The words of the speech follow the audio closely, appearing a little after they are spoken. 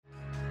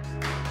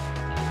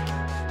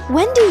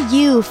When do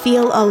you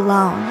feel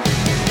alone?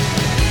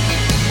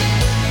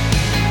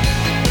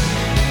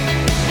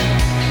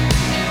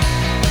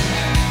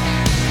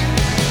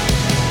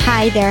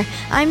 Hi there,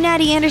 I'm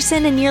Natty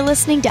Anderson and you're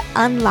listening to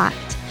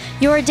Unlocked,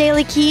 your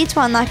daily key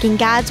to unlocking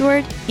God's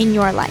Word in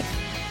your life.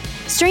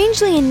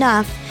 Strangely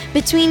enough,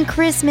 between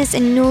Christmas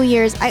and New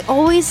Year's, I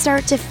always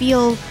start to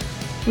feel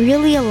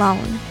really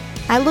alone.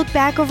 I look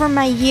back over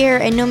my year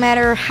and no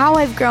matter how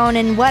I've grown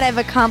and what I've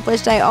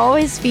accomplished, I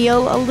always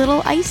feel a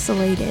little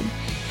isolated.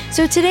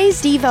 So today's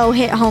Devo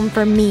hit home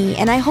for me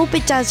and I hope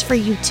it does for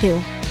you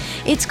too.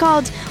 It's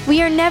called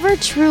We Are Never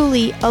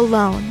Truly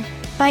Alone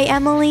by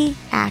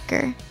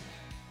Acker.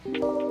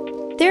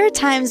 There are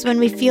times when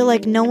we feel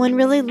like no one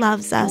really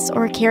loves us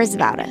or cares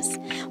about us.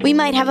 We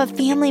might have a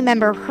family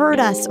member hurt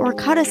us or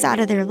cut us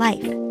out of their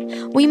life.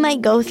 We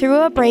might go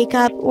through a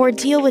breakup or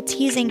deal with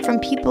teasing from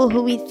people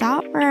who we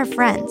thought were our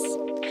friends.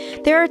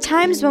 There are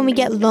times when we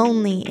get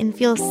lonely and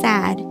feel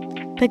sad,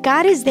 but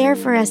God is there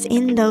for us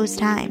in those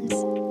times.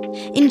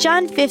 In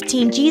John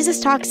 15,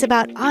 Jesus talks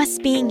about us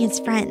being his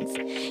friends.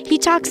 He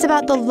talks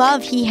about the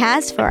love he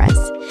has for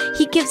us.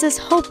 He gives us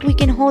hope we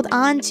can hold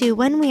on to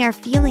when we are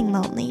feeling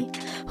lonely.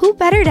 Who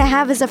better to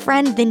have as a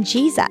friend than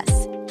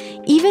Jesus?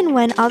 Even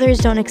when others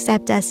don't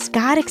accept us,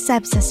 God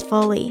accepts us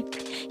fully.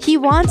 He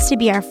wants to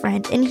be our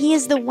friend, and he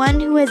is the one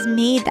who has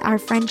made our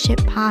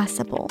friendship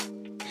possible.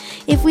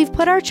 If we've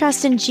put our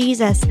trust in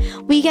Jesus,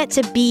 we get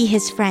to be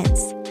his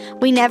friends.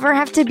 We never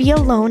have to be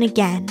alone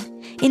again.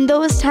 In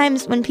those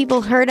times when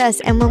people hurt us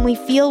and when we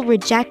feel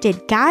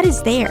rejected, God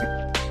is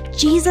there.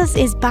 Jesus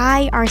is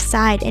by our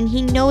side, and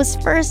he knows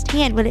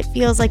firsthand what it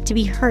feels like to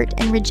be hurt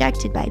and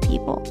rejected by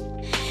people.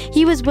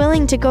 He was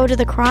willing to go to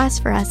the cross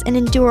for us and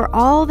endure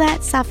all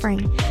that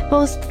suffering,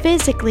 both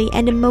physically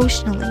and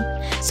emotionally,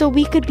 so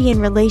we could be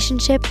in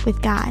relationship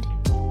with God.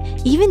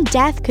 Even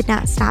death could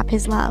not stop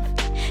his love.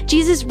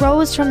 Jesus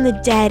rose from the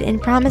dead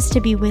and promised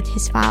to be with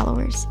his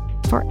followers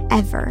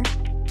forever.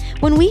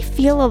 When we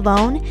feel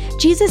alone,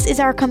 Jesus is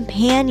our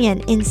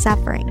companion in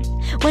suffering.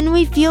 When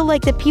we feel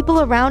like the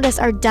people around us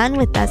are done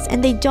with us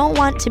and they don't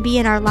want to be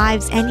in our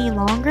lives any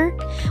longer,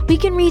 we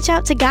can reach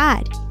out to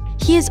God.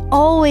 He is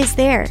always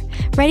there,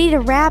 ready to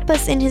wrap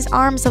us in his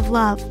arms of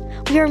love.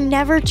 We are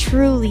never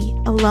truly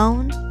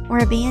alone or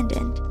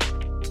abandoned.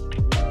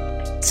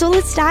 So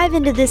let's dive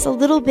into this a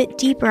little bit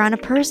deeper on a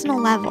personal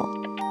level.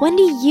 When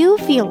do you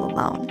feel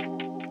alone?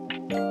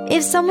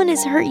 If someone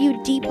has hurt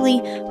you deeply,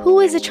 who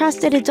is a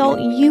trusted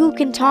adult you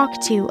can talk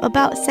to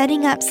about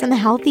setting up some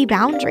healthy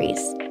boundaries?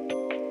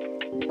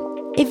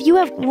 If you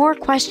have more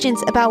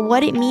questions about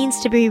what it means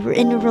to be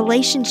in a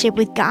relationship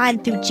with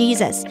God through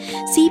Jesus,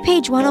 see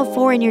page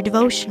 104 in your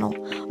devotional,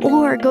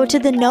 or go to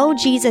the Know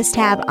Jesus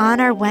tab on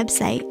our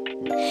website.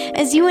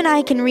 As you and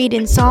I can read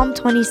in Psalm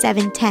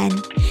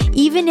 27:10,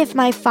 even if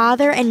my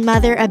father and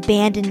mother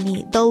abandon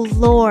me, the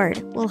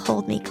Lord will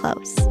hold me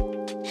close.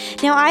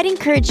 Now, I'd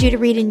encourage you to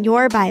read in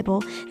your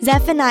Bible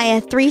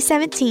Zephaniah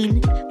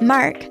 3:17,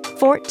 Mark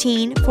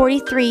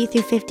 14:43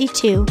 through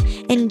 52,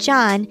 and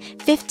John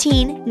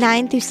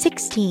 15:9 through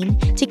 16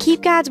 to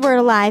keep God's Word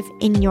alive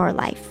in your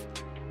life.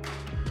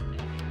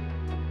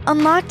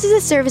 Unlocked is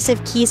a service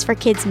of Keys for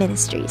Kids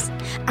Ministries.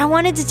 I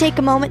wanted to take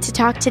a moment to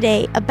talk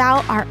today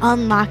about our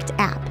Unlocked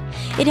app.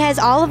 It has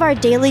all of our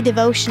daily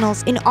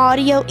devotionals in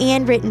audio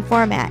and written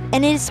format,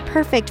 and it is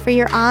perfect for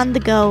your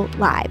on-the-go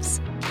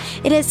lives.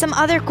 It has some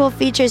other cool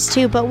features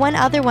too, but one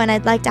other one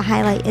I'd like to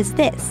highlight is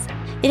this.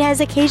 It has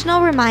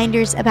occasional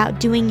reminders about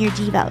doing your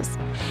devos.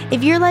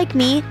 If you're like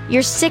me,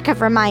 you're sick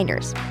of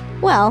reminders.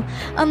 Well,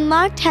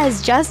 Unlocked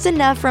has just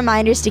enough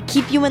reminders to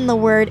keep you in the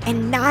Word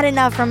and not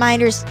enough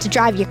reminders to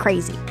drive you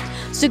crazy.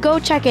 So go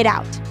check it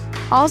out.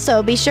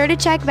 Also, be sure to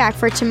check back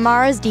for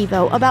tomorrow's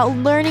Devo about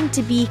learning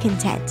to be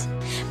content.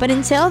 But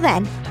until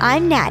then,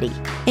 I'm Natty,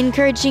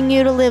 encouraging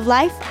you to live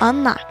life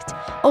unlocked,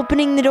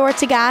 opening the door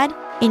to God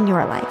in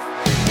your life.